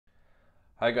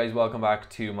Hi guys, welcome back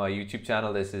to my YouTube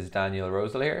channel. This is Daniel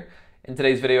Rosehill here. In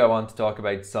today's video I want to talk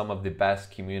about some of the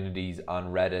best communities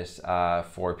on Reddit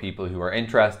for people who are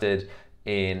interested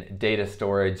in data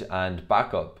storage and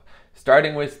backup.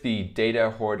 Starting with the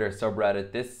data hoarder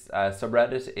subreddit. This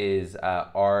subreddit is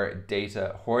our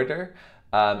data hoarder.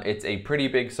 It's a pretty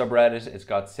big subreddit. It's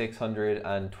got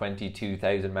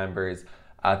 622,000 members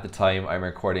at the time I'm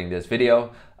recording this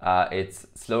video. Its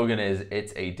slogan is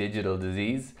 "It's a digital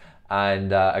disease."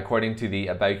 And according to the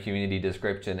About Community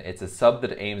description, it's a sub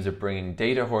that aims at bringing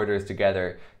data hoarders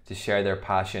together to share their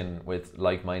passion with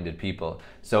like-minded people.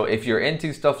 So if you're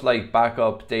into stuff like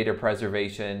backup, data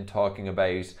preservation, talking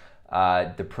about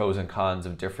the pros and cons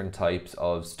of different types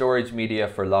of storage media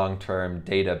for long-term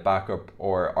data backup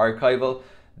or archival,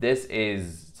 this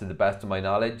is, to the best of my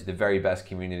knowledge, the very best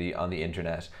community on the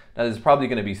internet. Now there's probably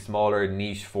going to be smaller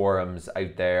niche forums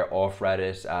out there off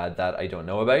Reddit that I don't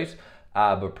know about.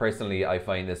 But personally, I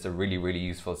find this a really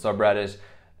useful subreddit.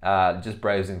 Just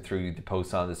browsing through the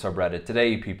posts on the subreddit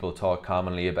today, people talk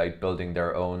commonly about building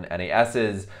their own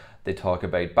NASs. They talk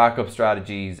about backup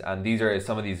strategies, and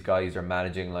some of these guys are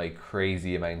managing like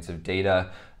crazy amounts of data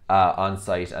on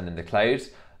site and in the cloud.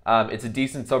 It's a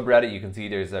decent subreddit. You can see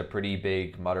there's a pretty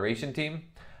big moderation team,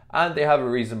 and they have a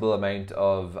reasonable amount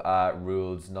of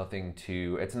rules.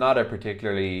 It's not a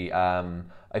particularly,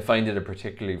 I find it a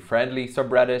particularly friendly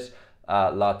subreddit.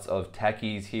 Lots of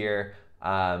techies here,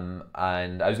 and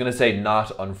I was going to say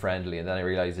not unfriendly, and then I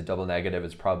realized the double negative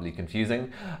is probably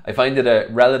confusing. I find it a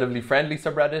relatively friendly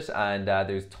subreddit, and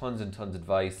there's tons and tons of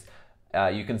advice.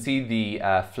 You can see the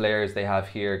flares they have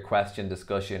here: question,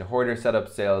 discussion, hoarder setup,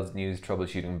 sales, news,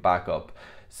 troubleshooting, backup.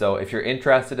 So if you're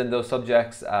interested in those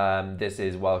subjects, this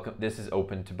is welcome. This is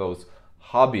open to both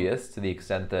hobbyists, to the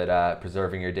extent that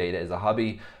preserving your data is a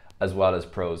hobby, as well as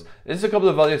pros. There's a couple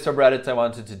of other subreddits I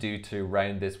wanted to do to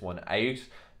round this one out.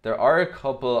 There are a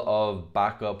couple of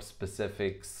backup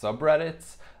specific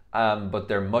subreddits, but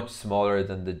they're much smaller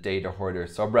than the data hoarder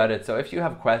subreddit. So if you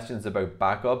have questions about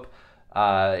backup,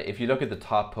 if you look at the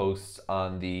top posts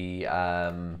on the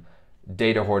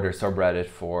data hoarder subreddit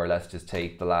for, let's just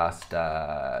take the last,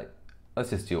 let's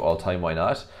just do all time, why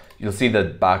not? You'll see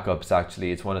that backups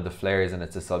actually, it's one of the flares, and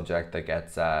it's a subject that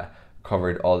gets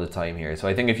covered all the time here. So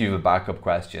I think if you have a backup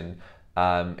question,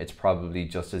 it's probably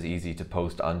just as easy to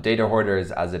post on data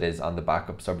hoarders as it is on the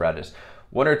backup subreddit.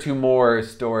 One or two more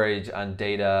storage and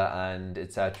data and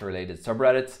etc. related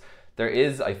subreddits.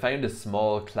 I found a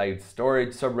small cloud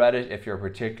storage subreddit if you're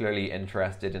particularly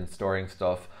interested in storing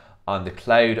stuff on the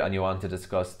cloud and you want to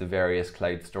discuss the various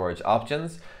cloud storage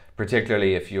options,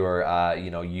 particularly if you're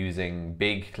using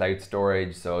big cloud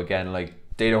storage. So again, like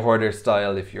data hoarder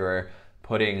style, if you're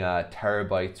putting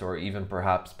terabytes or even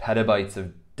perhaps petabytes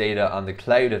of data on the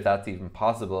cloud, if that's even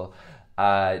possible,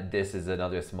 this is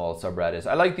another small subreddit.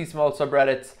 I like these small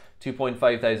subreddits,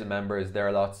 2,500 members. They're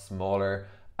a lot smaller,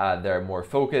 they're more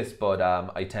focused, but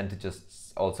I tend to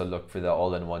just also look for the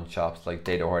all-in-one shops like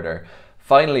data hoarder.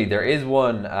 Finally, there is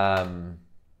one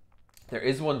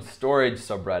storage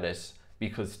subreddit,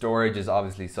 because storage is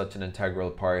obviously such an integral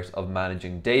part of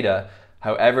managing data.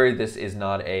 However, this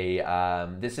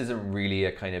isn't really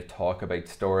a kind of talk about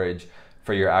storage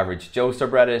for your average Joe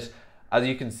subreddit. As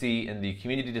you can see in the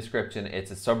community description,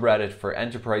 it's a subreddit for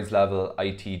enterprise level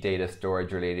IT data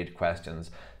storage related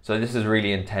questions. So this is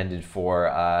really intended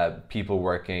for people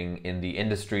working in the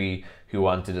industry who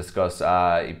want to discuss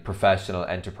professional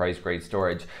enterprise grade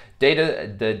storage.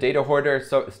 The data hoarder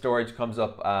storage comes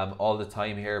up all the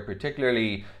time here,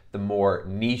 particularly the more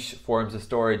niche forms of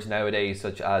storage nowadays,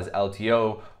 such as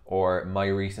LTO or my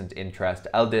recent interest,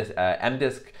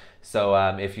 MDisk. So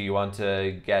if you want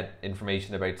to get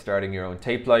information about starting your own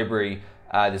tape library,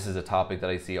 this is a topic that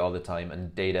I see all the time,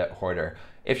 and data hoarder.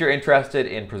 If you're interested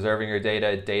in preserving your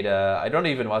data, I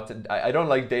don't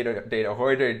like data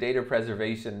hoarder, data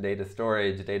preservation, data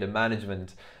storage, data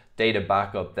management, data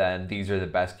backup, then these are the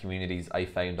best communities I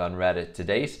found on Reddit to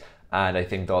date, and I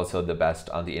think also the best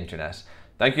on the internet.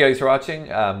 Thank you guys for watching.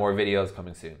 More videos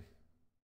coming soon.